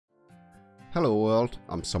Hello world,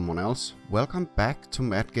 I'm someone else. Welcome back to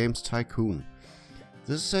Mad Games Tycoon.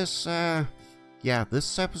 This is,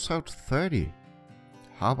 this is episode 30.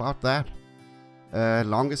 How about that?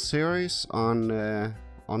 Longest series on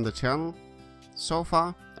the channel so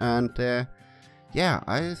far. And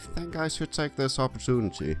I think I should take this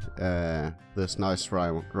opportunity, this nice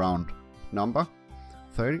round number,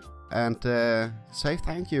 30, and say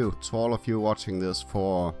thank you to all of you watching this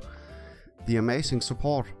for the amazing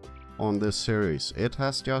support on this series. It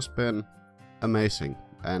has just been amazing,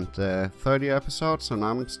 and 30 episodes, and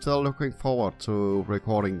I'm still looking forward to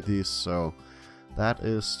recording these, so that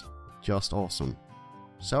is just awesome.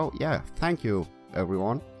 So yeah, thank you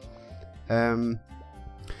everyone.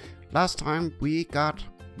 Last time we got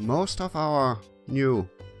most of our new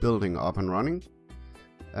building up and running.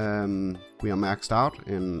 We are maxed out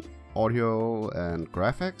in audio and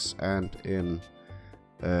graphics and in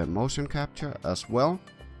motion capture as well.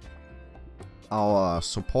 Our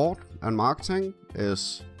support and marketing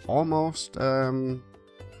is almost up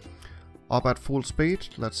at full speed.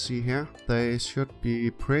 Let's see here. They should be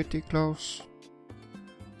pretty close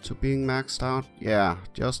to being maxed out. Yeah,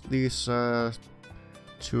 just these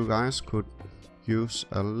two guys could use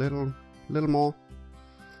a little more.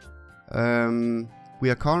 We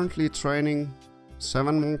are currently training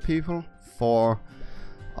 7 more people for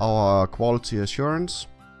our quality assurance.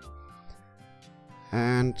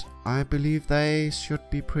 And I believe they should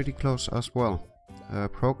be pretty close as well.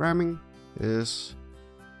 Programming is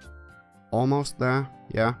almost there,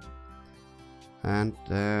 yeah. And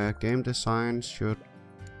game design should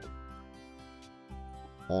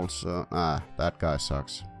also... that guy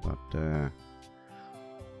sucks. But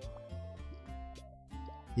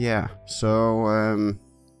yeah, so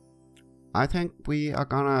I think we are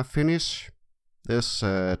gonna finish this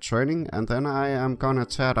training, and then I am gonna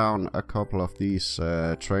tear down a couple of these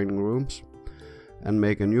training rooms and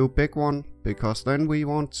make a new big one, because then we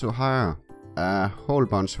want to hire a whole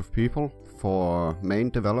bunch of people for main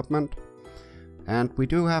development. And we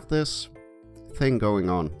do have this thing going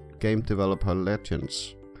on, Game Developer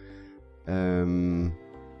Legends.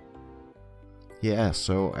 Yeah,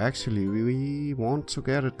 so actually we want to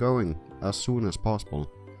get it going as soon as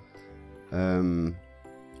possible.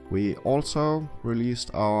 We also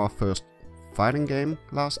released our first fighting game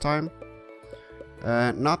last time.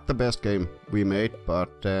 Not the best game we made,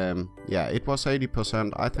 but yeah, it was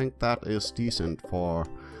 80%. I think that is decent for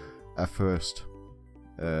a first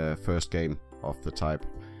game of the type.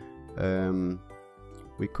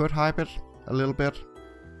 We could hype it a little bit,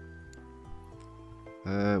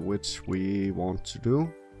 which we want to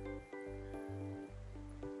do.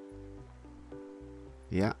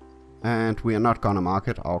 Yeah. And we are not gonna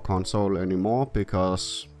market our console anymore,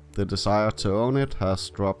 because the desire to own it has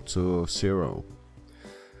dropped to 0.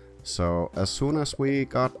 So as soon as we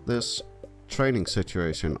got this training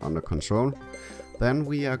situation under control, then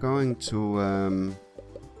we are going to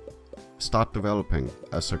start developing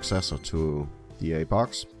a successor to the EA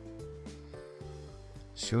box.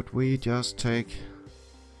 Should we just take...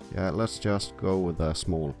 yeah, let's just go with a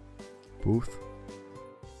small booth.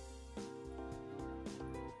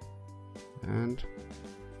 And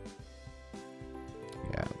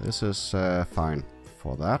yeah, this is fine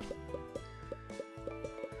for that.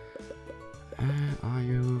 Are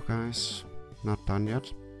you guys not done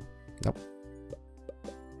yet? Nope.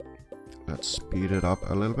 Let's speed it up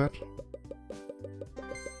a little bit.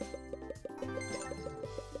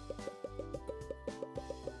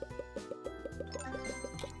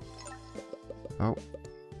 Oh,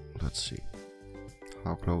 let's see.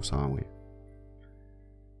 How close are we?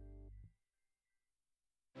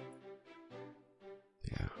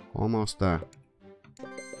 Almost there.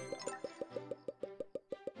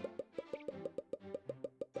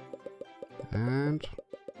 And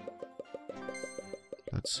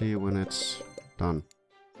let's see when it's done.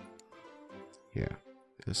 Here.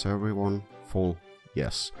 Is everyone full?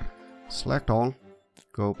 Yes. Select all.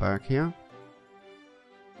 Go back here.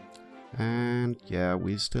 And yeah,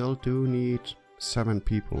 we still do need 7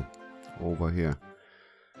 people over here.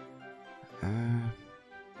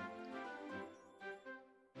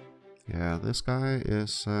 Yeah, this guy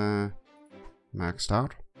is maxed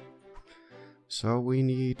out. So we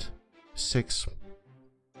need 6.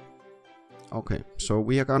 Okay, so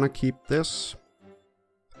we are gonna keep this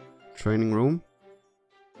training room.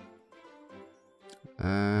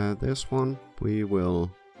 This one we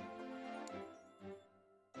will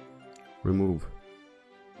remove.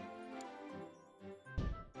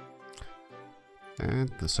 And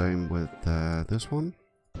the same with this one.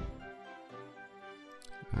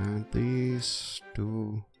 And these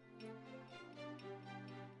two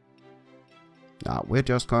Now we're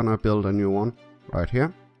just gonna build a new one right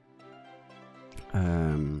here.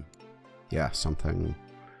 Yeah, something.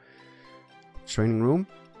 Training room.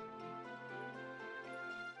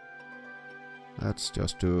 Let's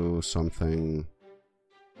just do something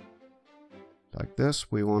like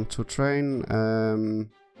this. We want to train.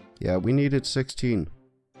 Yeah, we needed 16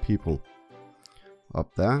 people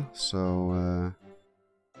up there. So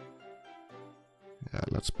yeah,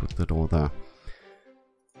 let's put the door there.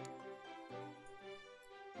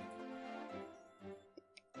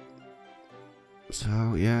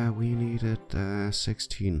 So yeah, we needed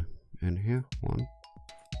 16 in here. 1,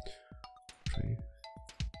 3,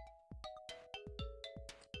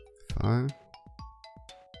 5.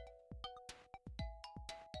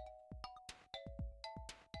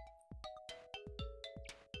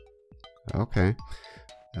 Okay.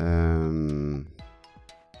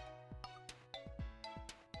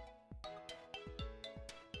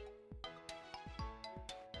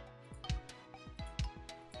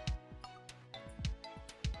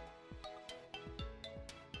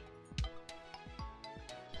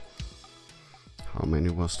 How many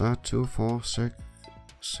was that? 2, 4,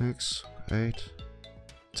 6, 8,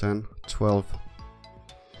 10, 12.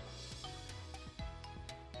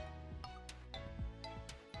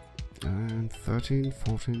 And 13,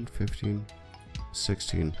 14, 15,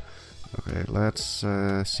 16. Okay, let's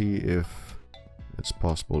see if it's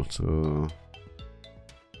possible to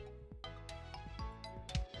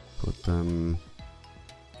put them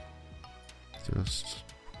just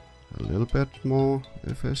a little bit more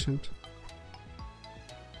efficient.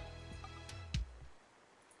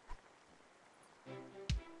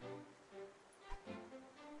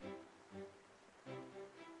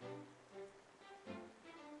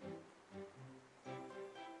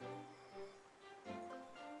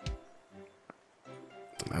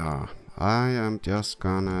 I am just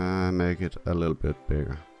gonna make it a little bit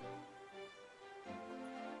bigger.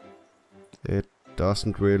 It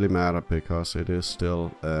doesn't really matter because it is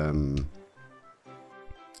still,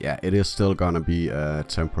 yeah, it is still gonna be a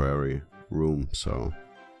temporary room, so.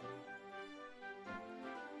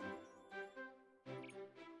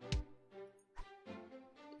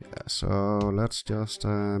 Yeah, so let's just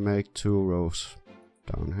make 2 rows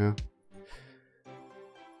down here.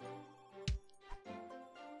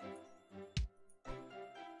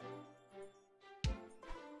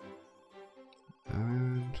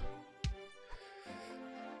 And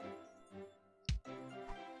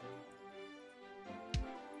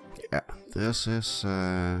yeah, this is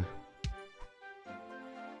gonna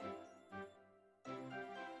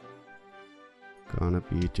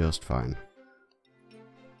be just fine.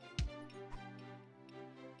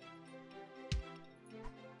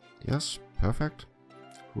 Yes, perfect.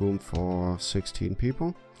 Room for 16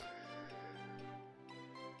 people.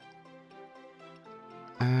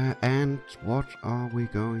 And what are we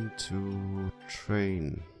going to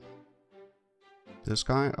train? This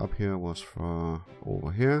guy up here was for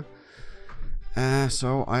over here.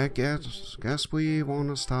 So I guess we want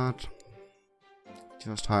to start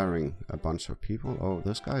just hiring a bunch of people. Oh,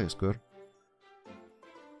 this guy is good.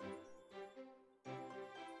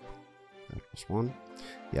 That was one.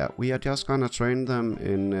 Yeah, we are just gonna train them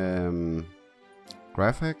in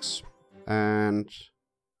graphics and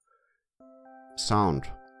sound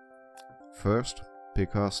first,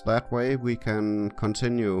 because that way we can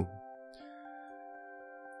continue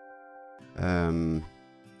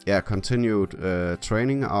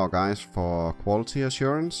training our guys for quality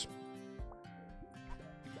assurance.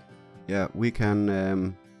 Yeah, we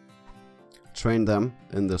can train them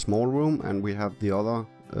in the small room, and we have the other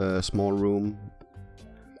small room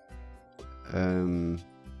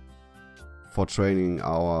for training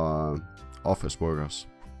our office workers.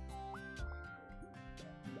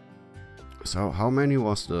 So how many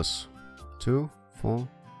was this? 2, 4,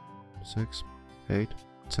 6, 8,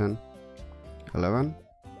 10, 11,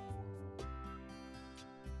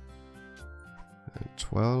 and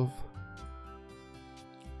 12,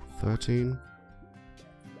 13,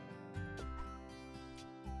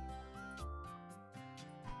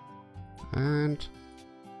 and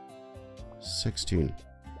 16.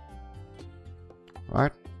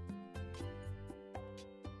 Right?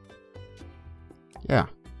 Yeah.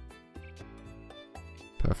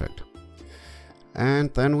 Perfect.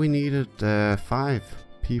 And then we needed 5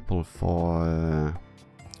 people for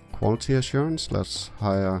quality assurance. Let's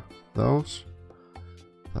hire those.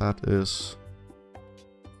 That is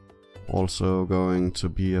also going to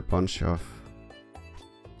be a bunch of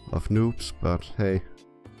noobs, but hey,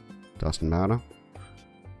 doesn't matter.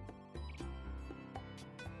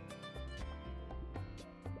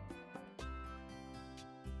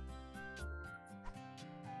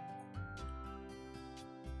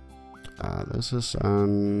 This is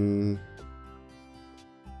an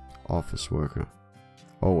office worker.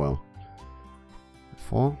 Oh well.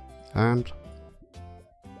 4 and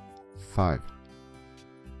 5.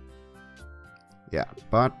 Yeah,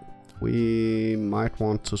 but we might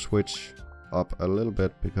want to switch up a little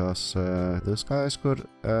bit because this guy is good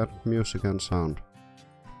at music and sound.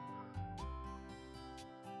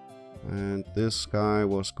 And this guy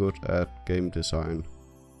was good at game design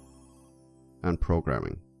and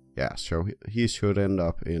programming. Yeah, so he should end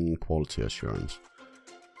up in quality assurance.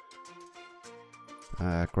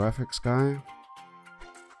 Graphics guy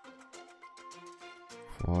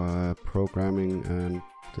for programming and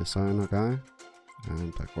designer guy,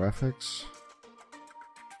 and the graphics.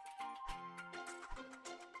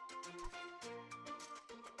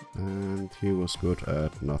 And he was good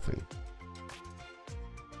at nothing.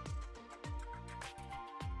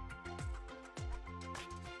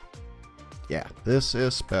 Yeah, this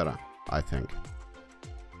is better, I think.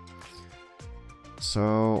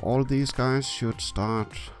 So all these guys should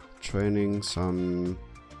start training some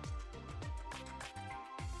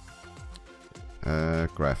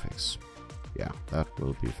graphics. Yeah, that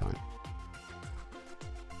will be fine.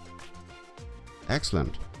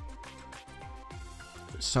 Excellent.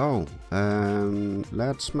 So,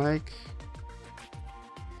 let's make...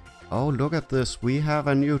 Oh, look at this. We have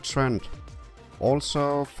a new trend.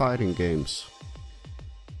 Also fighting games.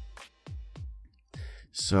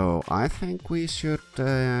 So I think we should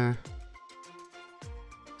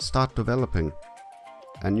start developing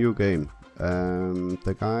a new game.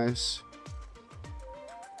 The guys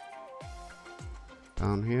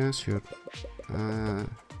down here should...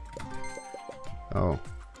 oh,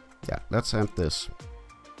 yeah, let's end this.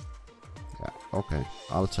 Yeah, okay,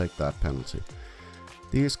 I'll take that penalty.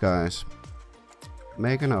 These guys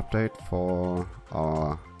make an update for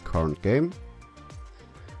our current game.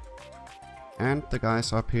 And the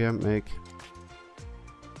guys up here make...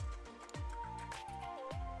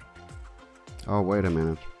 Oh, wait a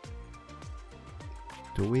minute.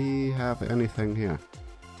 Do we have anything here?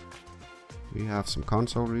 We have some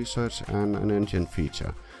console research and an engine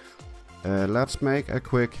feature. Let's make a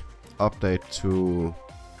quick update to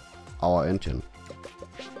our engine.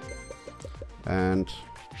 And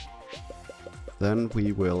then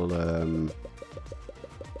we will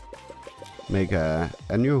make a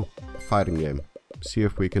new fighting game. See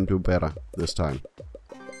if we can do better this time.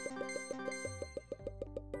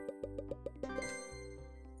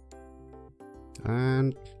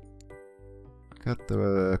 And get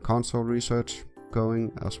the console research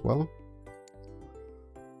going as well.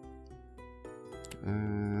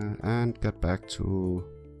 And get back to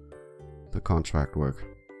the contract work.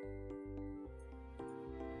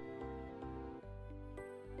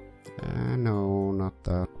 No, not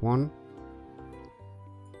that one.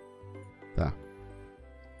 There.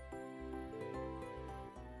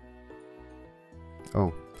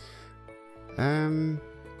 Oh.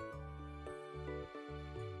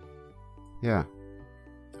 Yeah.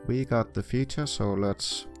 We got the feature, so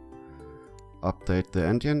let's update the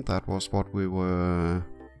engine. That was what we were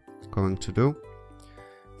going to do.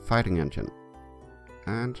 Fighting engine.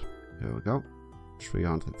 And here we go.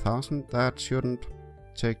 300,000. That shouldn't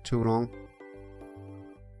take too long.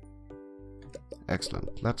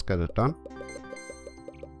 Excellent. Let's get it done.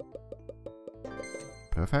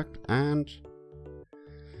 Perfect. And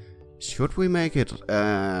should we make it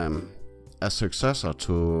a successor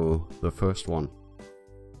to the first one?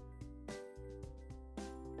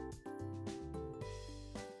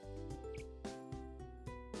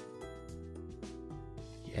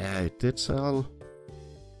 Yeah, it did sell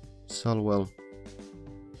well.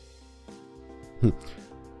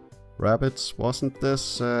 Rabbits, wasn't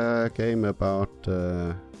this game about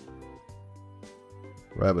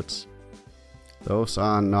rabbits? Those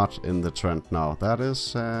are not in the trend now. That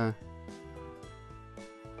is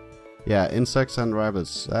yeah, insects and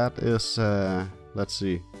rabbits. That is let's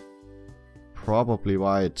see, probably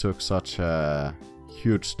why it took such a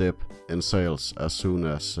huge dip in sales as soon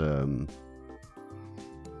as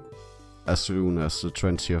the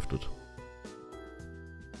trend shifted.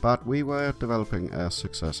 But we were developing a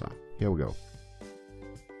successor. Here we go.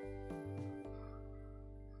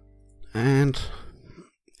 And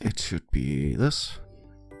it should be this.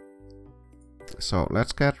 So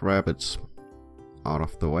let's get rabbits out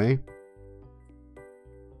of the way.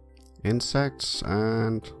 Insects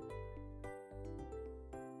and...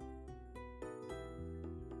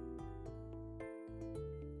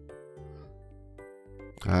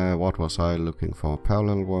 what was I looking for?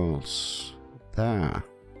 Parallel worlds. There.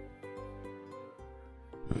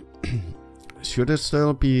 Should it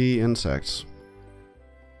still be insects?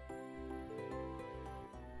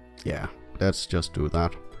 Yeah, let's just do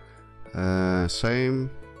that. Same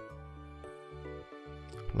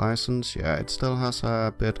license. Yeah, it still has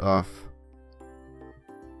a bit of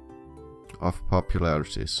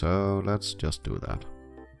popularity, so let's just do that.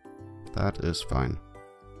 That is fine.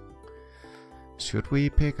 Should we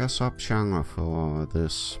pick a subgenre for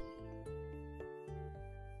this?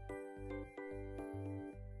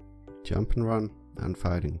 Jump and run and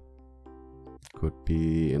fighting could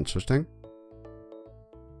be interesting.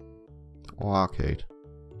 Or arcade.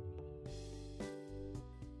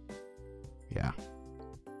 Yeah.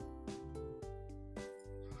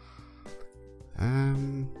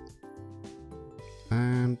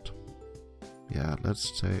 And yeah,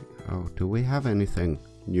 let's take. Oh, do we have anything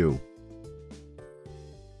new?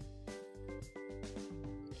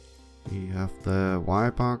 We have the Y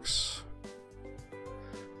box.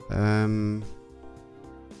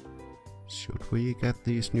 Should we get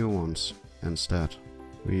these new ones instead?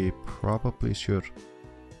 We probably should.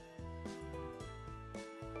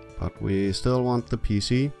 But we still want the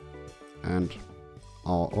PC and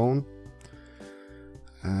our own.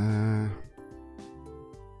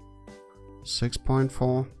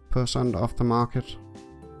 6.4% of the market.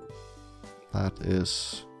 That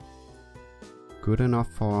is good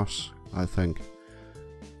enough for us, I think.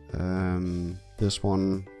 This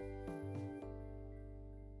one.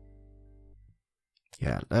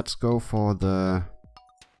 Yeah, let's go for the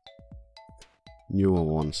newer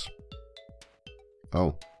ones.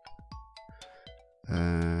 Oh.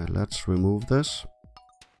 Let's remove this.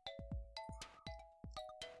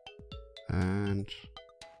 And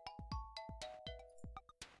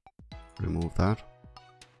remove that.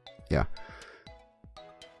 Yeah.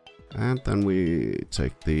 And then we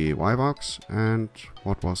take the Y box, and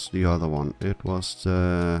what was the other one? It was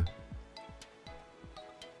the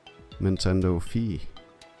Nintendo Fee.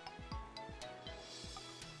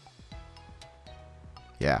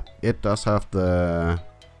 Yeah, it does have the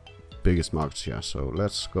biggest market share, so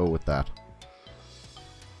let's go with that.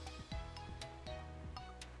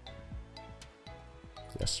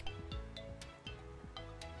 Yes.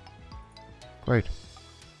 Great.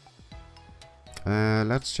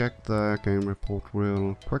 Let's check the game report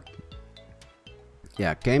real quick.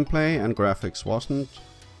 Yeah, gameplay and graphics wasn't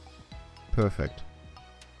perfect.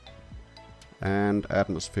 And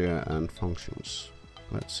atmosphere and functions.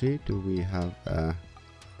 Let's see, do we have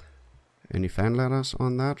any fan letters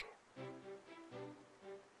on that?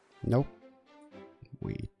 Nope,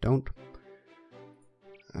 we don't.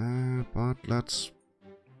 But let's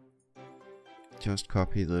just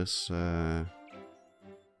copy this.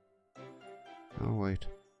 Oh wait.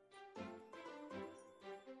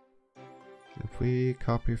 If we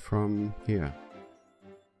copy from here.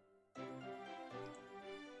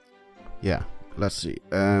 Yeah, let's see.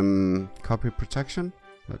 Copy protection.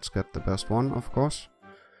 Let's get the best one, of course.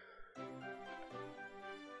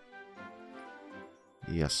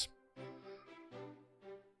 Yes.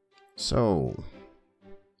 So,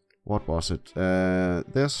 what was it?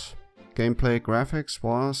 This gameplay graphics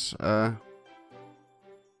was a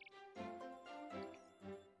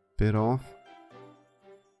bit off.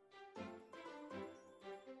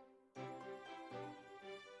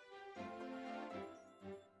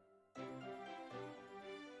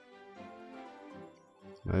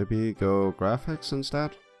 Maybe go graphics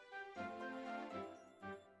instead?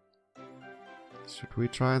 Should we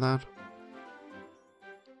try that?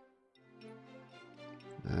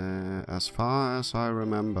 As far as I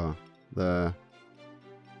remember, the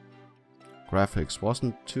graphics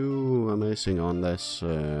wasn't too amazing on this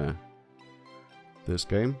this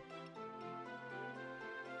game.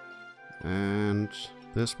 And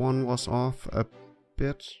this one was off a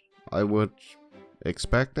bit. I would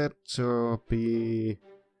expect it to be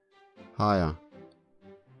higher.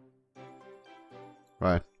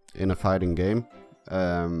 Right, in a fighting game,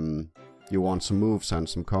 you want some moves and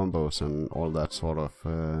some combos and all that sort of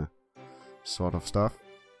stuff.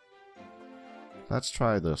 Let's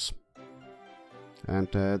try this. And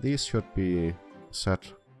these should be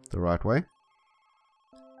set the right way.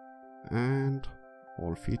 And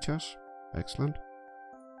all features, excellent.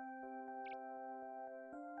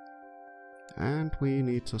 And we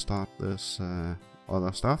need to start this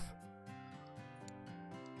other stuff.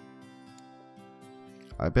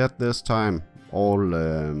 I bet this time all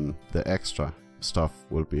the extra stuff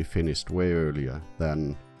will be finished way earlier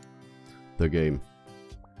than the game.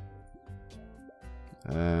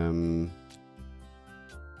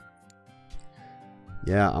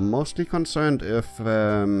 Yeah, I'm mostly concerned if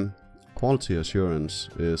quality assurance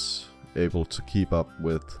is able to keep up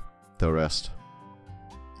with the rest.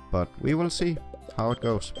 But we will see how it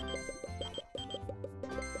goes.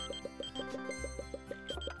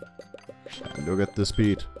 look at the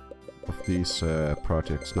speed of these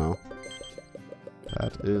projects now.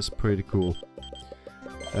 That is pretty cool.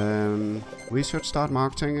 We should start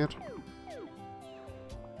marketing it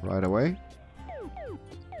right away.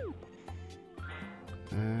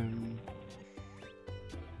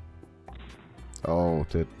 Oh,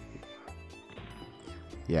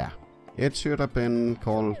 yeah, it should have been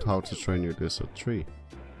called How to Train Your Lizard 3.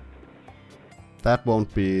 That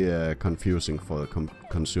won't be confusing for the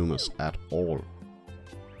consumers at all.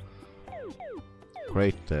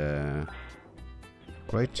 Great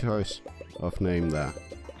choice of name there.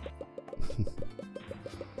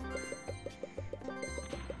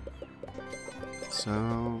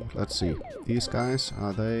 So, let's see. These guys,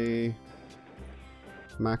 are they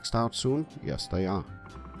maxed out soon? Yes, they are.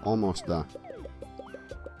 Almost there.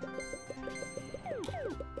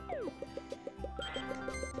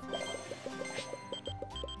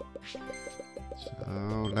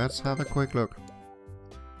 So, let's have a quick look.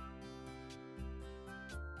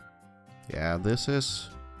 Yeah, this is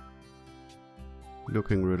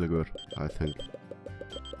looking really good, I think.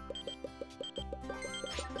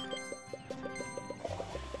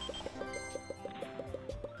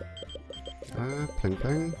 Pling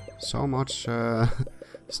pling. So much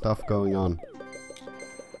stuff going on.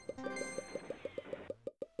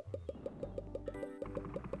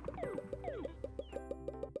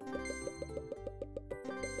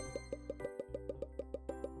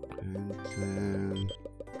 And then...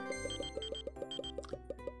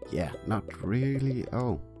 yeah, not really.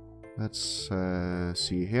 Oh, let's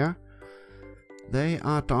see here. They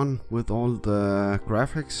are done with all the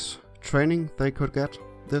graphics training they could get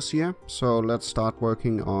this year, so let's start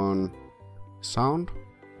working on sound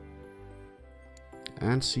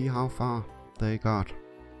and see how far they got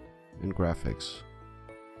in graphics.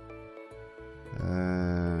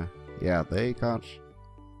 Yeah, they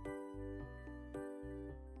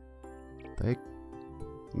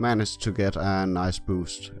managed to get a nice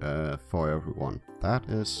boost for everyone. That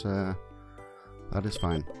is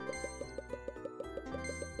fine.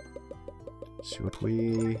 Should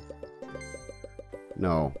we?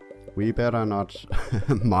 No, we better not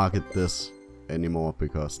market this anymore,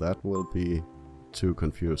 because that will be too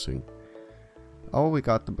confusing. Oh, we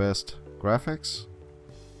got the best graphics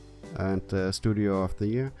and Studio of the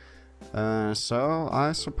Year. So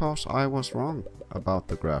I suppose I was wrong about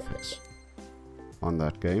the graphics on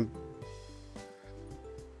that game.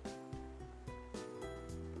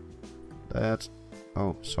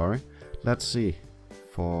 Oh, sorry. Let's see.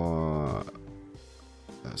 For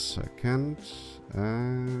a second.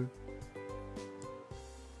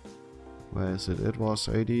 Where is it? It was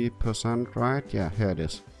 80%, right? Yeah, here it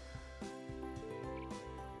is.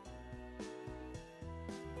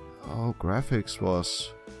 Oh, graphics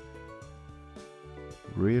was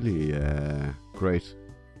really great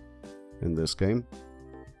in this game.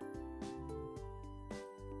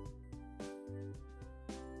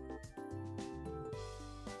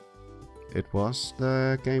 It was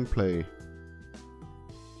the gameplay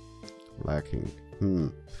lacking.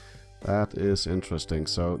 That is interesting.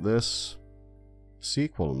 So this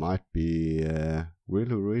sequel might be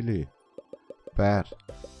really bad.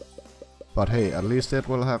 But hey, at least it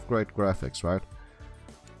will have great graphics, right?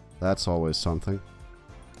 That's always something.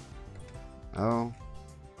 Oh.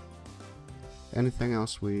 Anything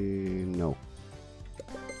else we know?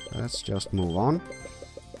 Let's just move on.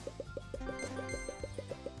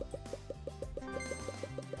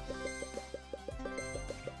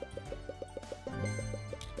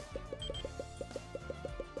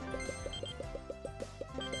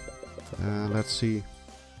 Let's see.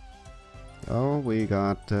 Oh, we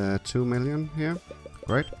got 2 million here.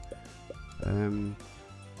 Great.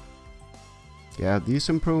 Yeah, these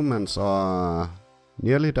improvements are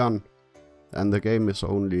nearly done, and the game is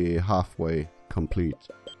only halfway complete.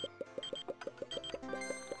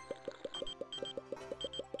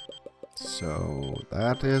 So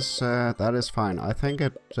that is fine. I think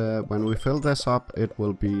it when we fill this up, it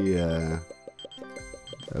will be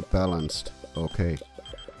balanced. Okay.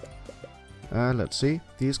 Let's see.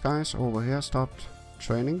 These guys over here stopped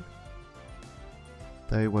training.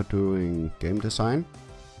 They were doing game design,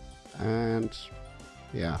 and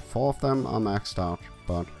yeah, 4 of them are maxed out,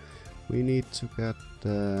 but we need to get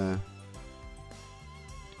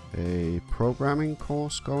a programming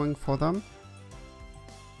course going for them.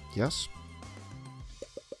 Yes.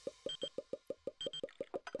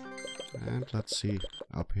 And let's see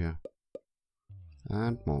up here.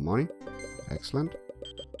 And more money. Excellent.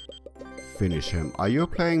 Finish him. Are you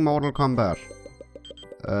playing Mortal Kombat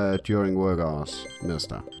during work hours,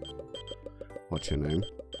 mister? What's your name?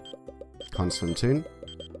 Constantine?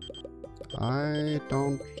 I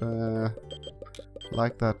don't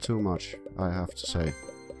like that too much, I have to say.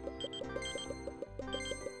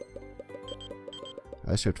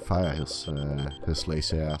 I should fire his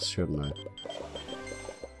lazy ass, shouldn't I?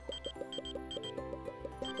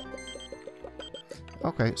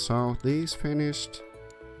 Okay, so these finished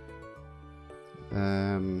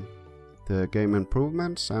the game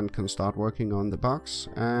improvements and can start working on the box,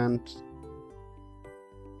 and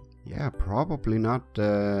yeah, probably not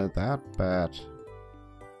that bad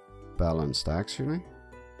balanced actually.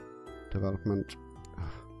 Development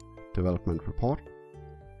report.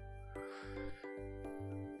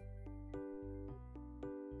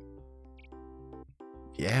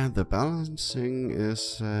 Yeah, the balancing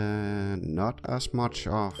is not as much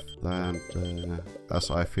off than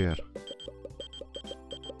as I feared.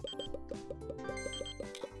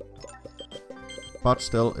 But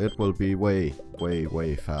still, it will be way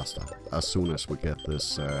faster as soon as we get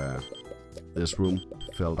this this room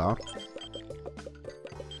filled out.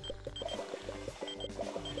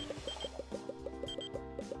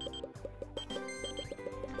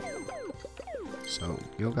 So,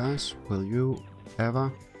 you guys, will you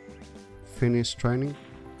ever finish training?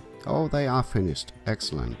 Oh, they are finished.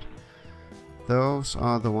 Excellent. Those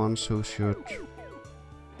are the ones who should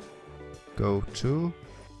go to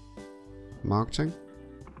marketing.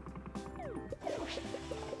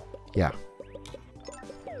 Yeah.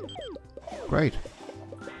 Great.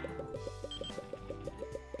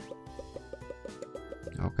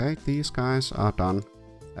 Okay, these guys are done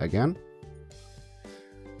again.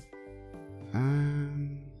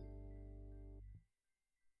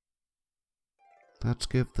 Let's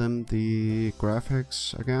give them the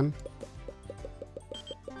graphics again.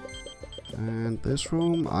 And this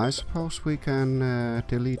room, I suppose we can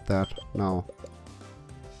delete that now.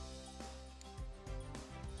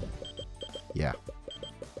 Yeah.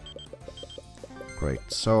 Great.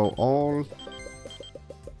 So all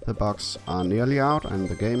the bugs are nearly out and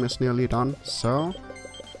the game is nearly done. So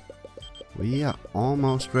we are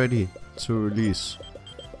almost ready to release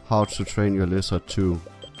How to Train Your Lizard 2.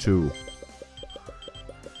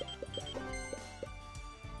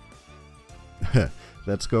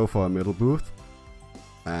 Let's go for a middle booth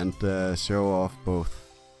and show off both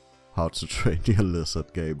How to Train Your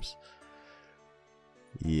Lizard games.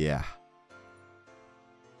 Yeah.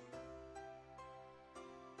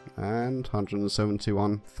 And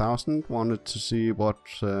 171,000 wanted to see what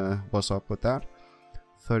was up with that.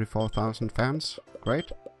 34,000 fans,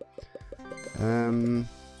 great.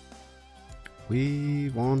 We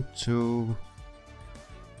want to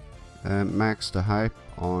max the hype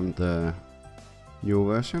on the new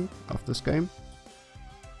version of this game.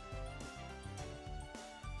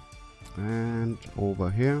 And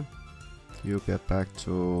over here you get back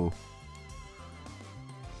to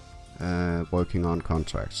working on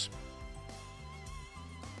contracts.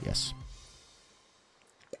 Yes.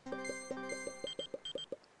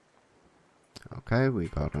 Okay, we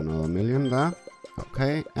got another million there.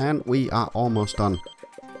 Okay, and we are almost done.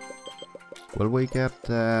 Will we get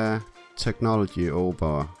technology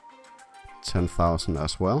over 10,000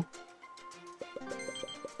 as well?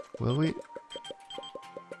 Will we?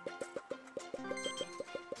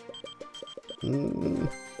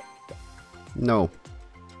 No,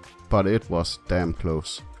 but it was damn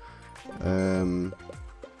close.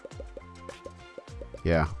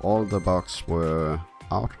 Yeah, all the bugs were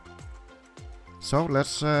out. So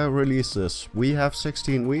let's release this. We have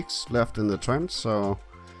 16 weeks left in the trend, so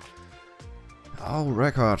our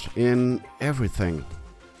record in everything.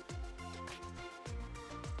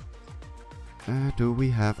 Do we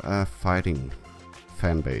have a fighting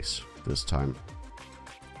fan base this time?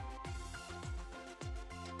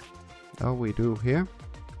 Oh, we do here.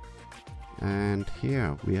 And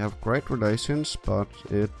here we have great relations, but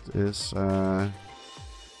it is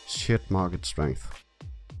shit market strength.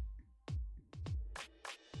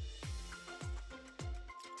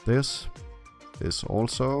 This is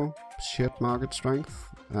also shit market strength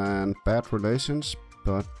and bad relations,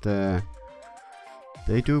 but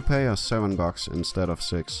they do pay us $7 instead of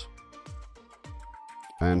 6.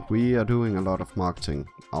 And we are doing a lot of marketing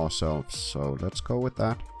ourselves, so let's go with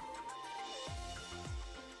that.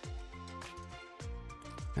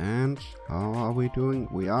 And how are we doing?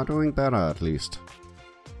 We are doing better at least.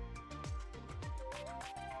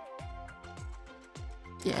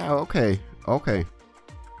 Yeah, okay.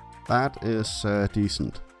 That is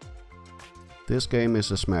decent. This game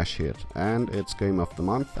is a smash hit, and it's Game of the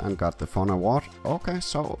Month and got the Fun Award. Okay,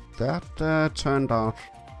 so that turned out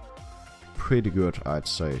pretty good, I'd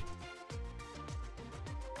say.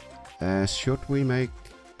 Should we make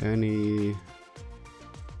any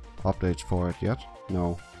updates for it yet?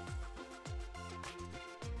 No.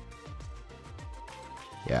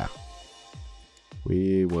 Yeah.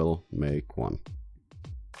 We will make one.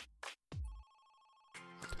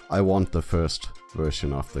 I want the first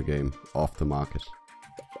version of the game off the market.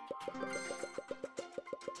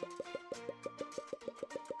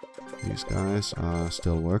 These guys are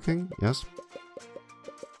still working, yes.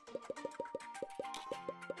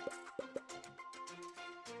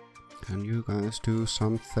 Can you guys do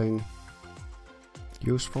something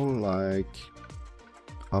useful like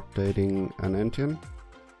updating an engine?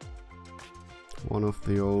 One of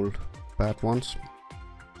the old bad ones.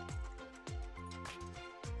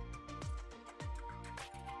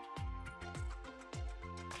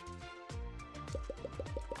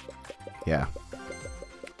 Yeah.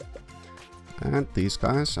 And these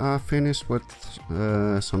guys are finished with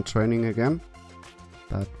some training again.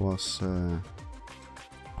 That was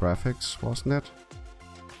graphics, wasn't it?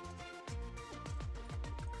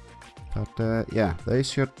 But yeah, they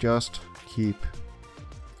should just keep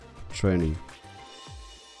training.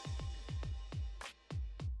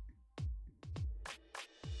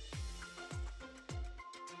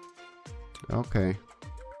 Okay.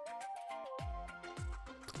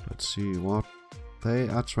 Let's see what they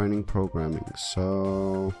are training programming.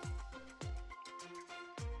 So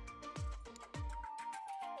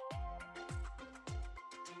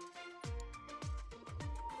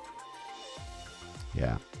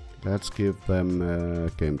yeah, let's give them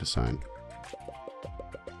game design.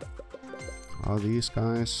 Are these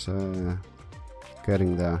guys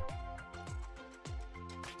getting there?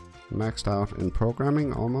 Maxed out in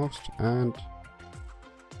programming almost, and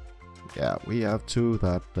yeah, we have two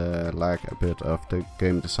that lack a bit of the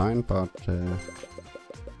game design, but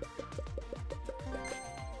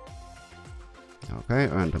okay,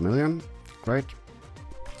 earned 1 million, great.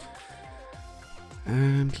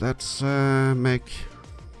 And let's make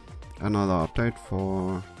another update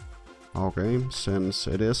for our game, since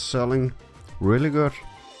it is selling really good.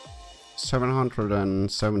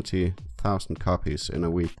 770,000 copies in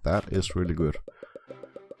a week, that is really good.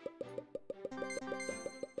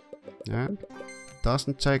 And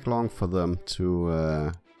doesn't take long for them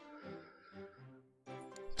to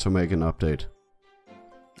make an update.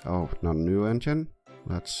 Oh, not a new engine.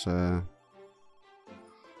 Let's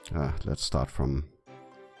start from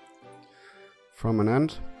an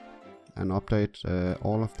end and update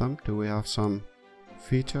all of them. Do we have some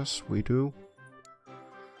features? We do.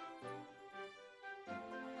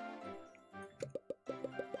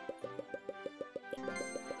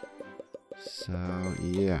 So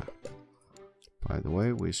yeah. By the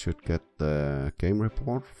way, we should get the game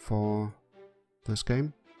report for this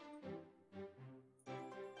game.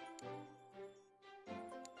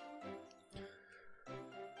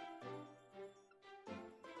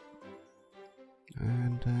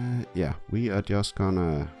 And yeah, we are just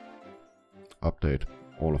gonna update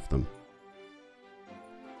all of them.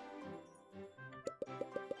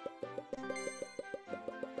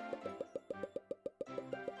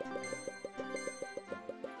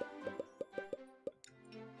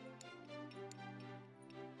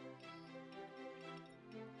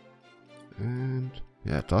 And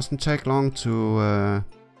yeah, it doesn't take long to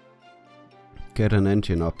get an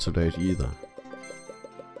engine up to date either.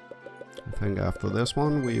 I think after this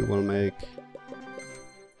one we will make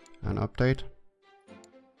an update.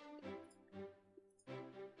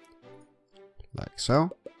 Like so.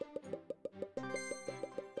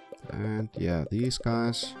 And yeah, these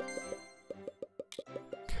guys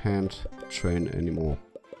can't train anymore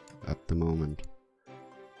at the moment.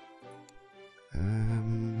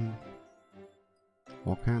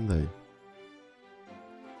 Or can they?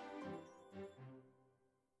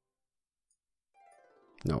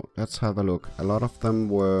 No, let's have a look. A lot of them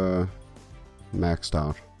were maxed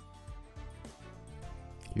out.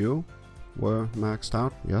 You were maxed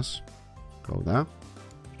out, yes. Go there.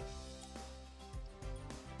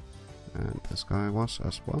 And this guy was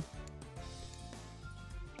as well.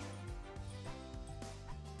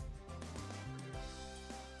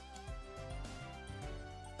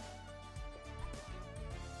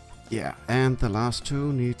 Yeah, and the last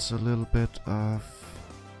two needs a little bit of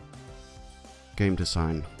game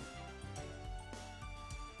design.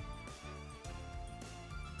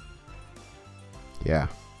 Yeah,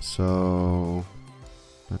 so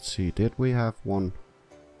let's see, did we have one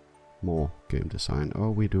more game design?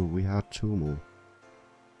 Oh, we do, we had two more.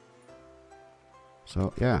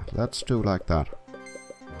 So yeah, let's do like that.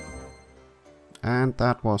 And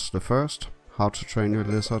that was the first How to Train Your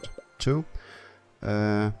Lizard 2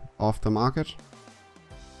 off the market.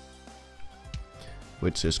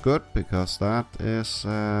 which is good because that is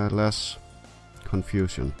less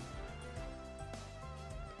confusion.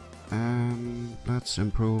 Let's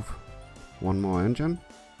improve one more engine.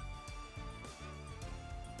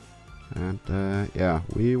 And yeah,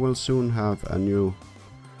 we will soon have a new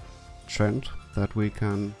trend that we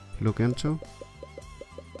can look into.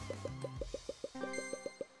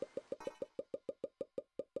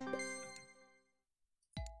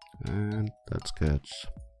 And let's get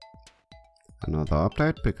another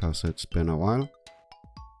update because it's been a while.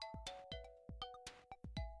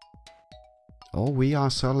 Oh, we are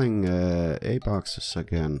selling A-boxes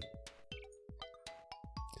again.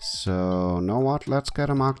 So, know what? Let's get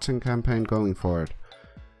a marketing campaign going for it.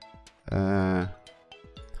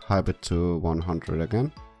 Hype it to 100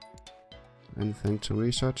 again. Anything to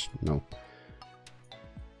research? No.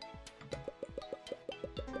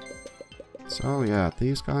 So yeah,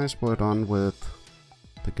 these guys were done with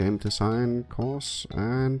the game design course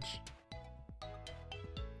and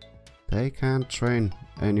they can't train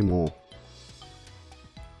anymore.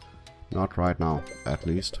 Not right now, at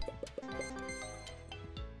least.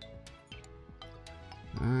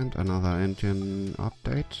 And another engine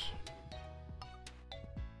update.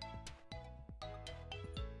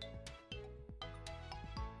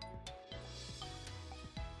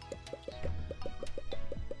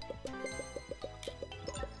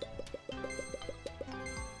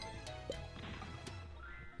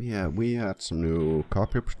 Yeah, we had some new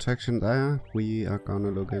copy protection there. We are gonna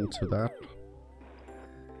look into that.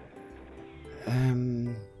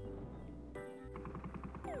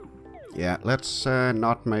 Yeah, let's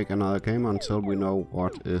not make another game until we know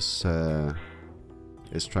what is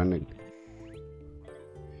trending.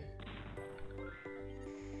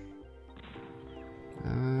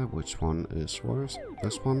 Which one is worse?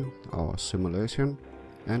 This one, our simulation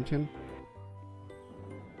engine.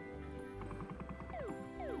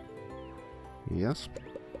 Yes.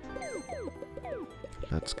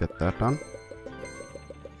 Let's get that done.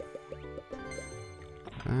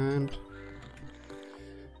 And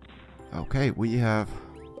okay, we have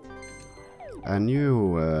a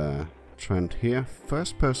new trend here.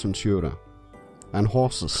 First person shooter and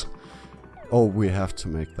horses. Oh, we have to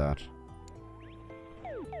make that.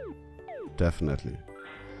 Definitely.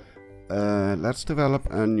 Let's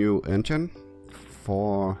develop a new engine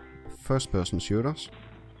for first person shooters.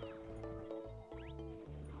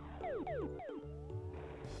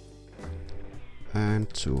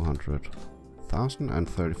 And 200,000 and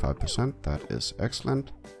 35%, that is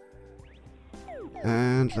excellent.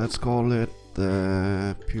 And let's call it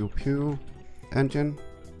the Pew Pew engine.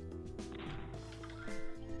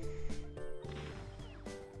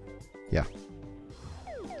 Yeah.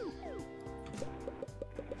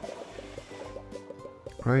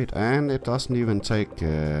 Great, and it doesn't even take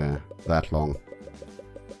that long.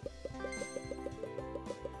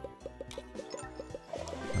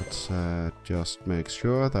 Let's just make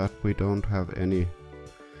sure that we don't have any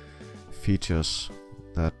features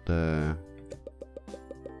that...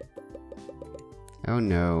 Oh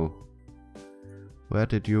no. Where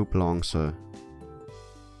did you belong, sir?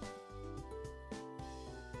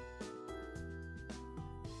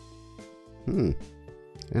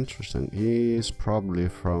 Interesting. He's probably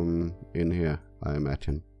from in here, I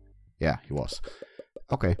imagine. Yeah, he was.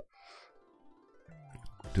 Okay.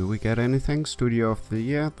 Do we get anything? Studio of the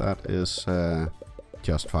Year? That is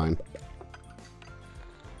just fine.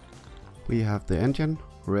 We have the engine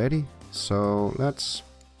ready, so let's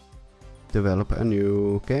develop a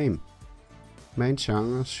new game. Main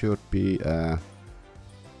genre should be a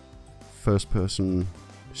first-person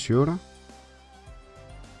shooter.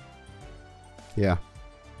 Yeah.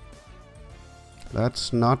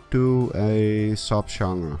 Let's not do a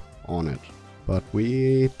sub-genre on it, but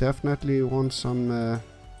we definitely want some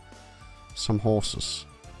horses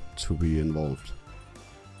to be involved.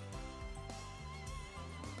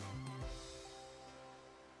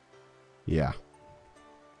 Yeah.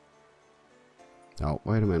 Oh,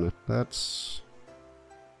 wait a minute. That's...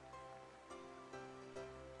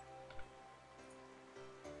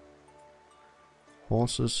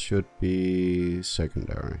 Horses should be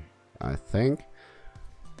secondary, I think.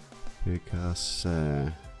 Because...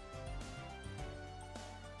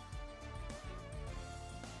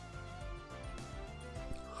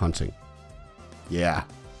 hunting. Yeah.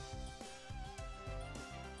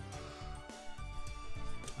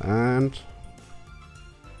 And...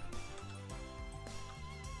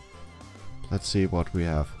 let's see what we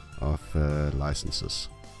have of licenses.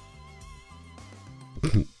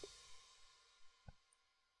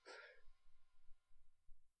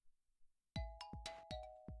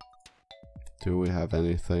 Do we have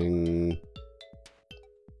anything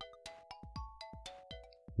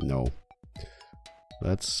No.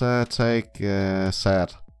 Let's take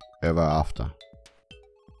Sad Ever After.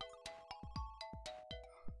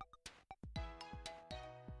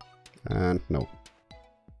 And no.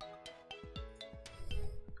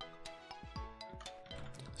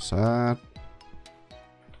 Sad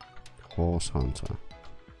Horse Hunter.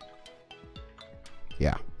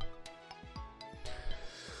 Yeah.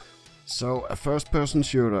 So a first-person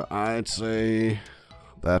shooter, I'd say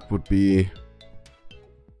that would be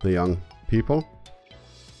the young people.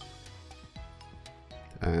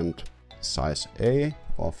 And size A,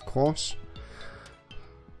 of course.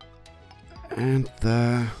 And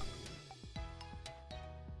the...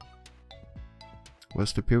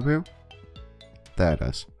 Where's the pew pew? There it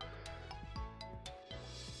is.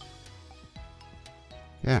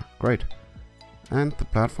 Yeah, great. And the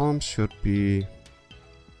platforms should be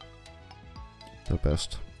the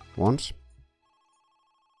best ones.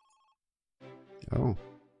 Oh,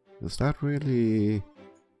 is that really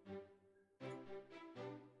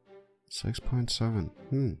 6.7?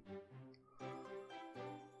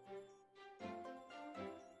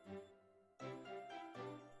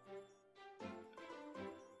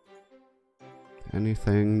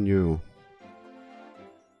 Anything new?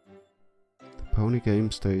 The Pony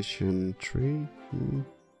Game Station 3? You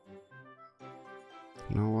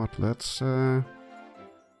know what, let's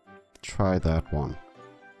try that one.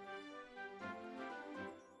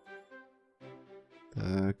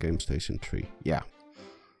 The Game Station 3, yeah.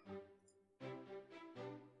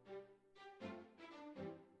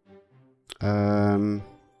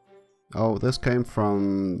 Oh, this came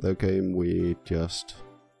from the game we just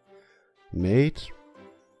made.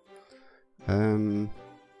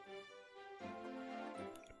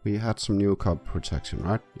 We had some new copy protection,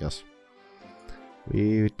 right? Yes.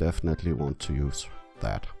 We definitely want to use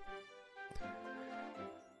that.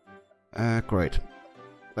 Great.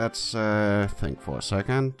 Let's think for a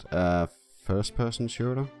second. First-person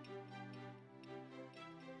shooter.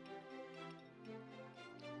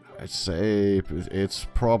 I'd say it's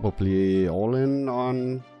probably all in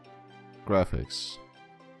on graphics.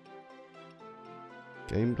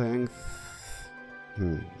 Game length.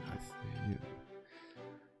 I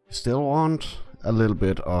still want a little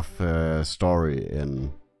bit of story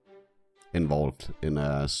involved in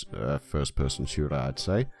a first-person shooter, I'd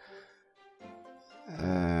say.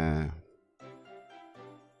 A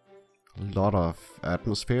lot of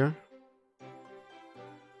atmosphere.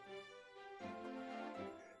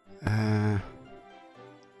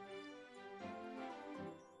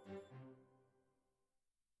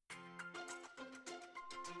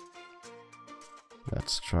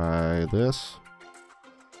 Let's try this.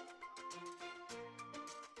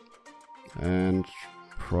 And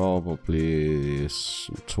probably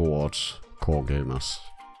towards core gamers.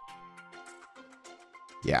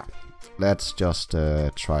 Yeah, let's just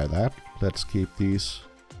try that. Let's keep these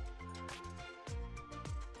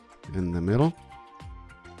in the middle.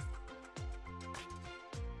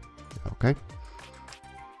 Okay.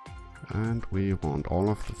 And we want all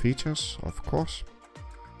of the features, of course.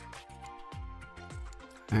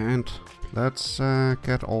 And let's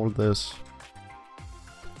get all this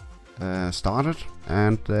started.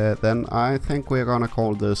 And then I think we're gonna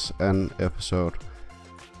call this an episode.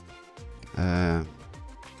 Yeah,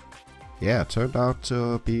 it turned out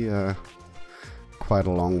to be quite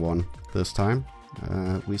a long one this time.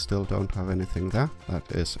 We still don't have anything there. That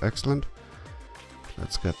is excellent.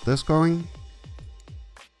 Let's get this going.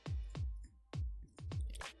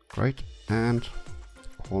 Great. And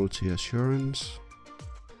quality assurance.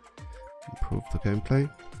 Improve the gameplay.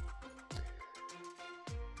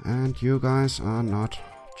 And you guys are not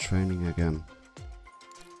training again.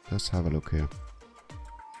 Let's have a look here.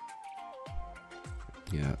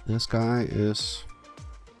 Yeah, this guy is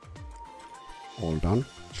all done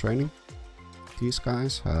training. These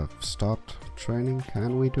guys have stopped training.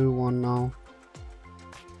 Can we do one now?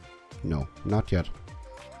 No, not yet.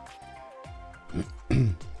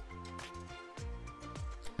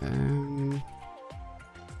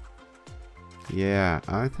 Yeah,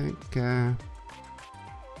 I think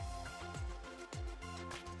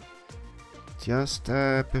just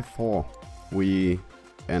before we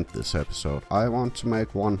end this episode, I want to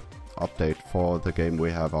make one update for the game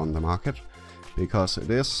we have on the market, because it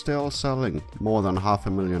is still selling more than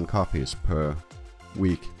 500,000 copies per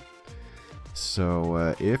week.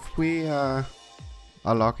 So if we are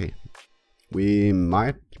lucky, we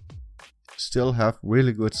might still have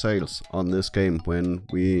really good sales on this game when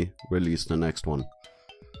we release the next one.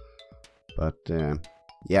 But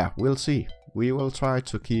yeah, we'll see. We will try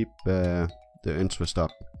to keep the interest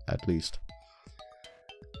up, at least.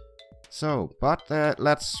 So, but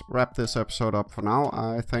let's wrap this episode up for now.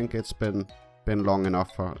 I think it's been long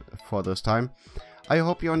enough for this time. I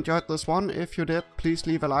hope you enjoyed this one. If you did, please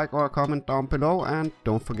leave a like or a comment down below, and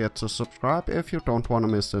don't forget to subscribe if you don't want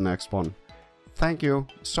to miss the next one. Thank you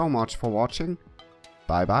so much for watching.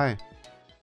 Bye bye.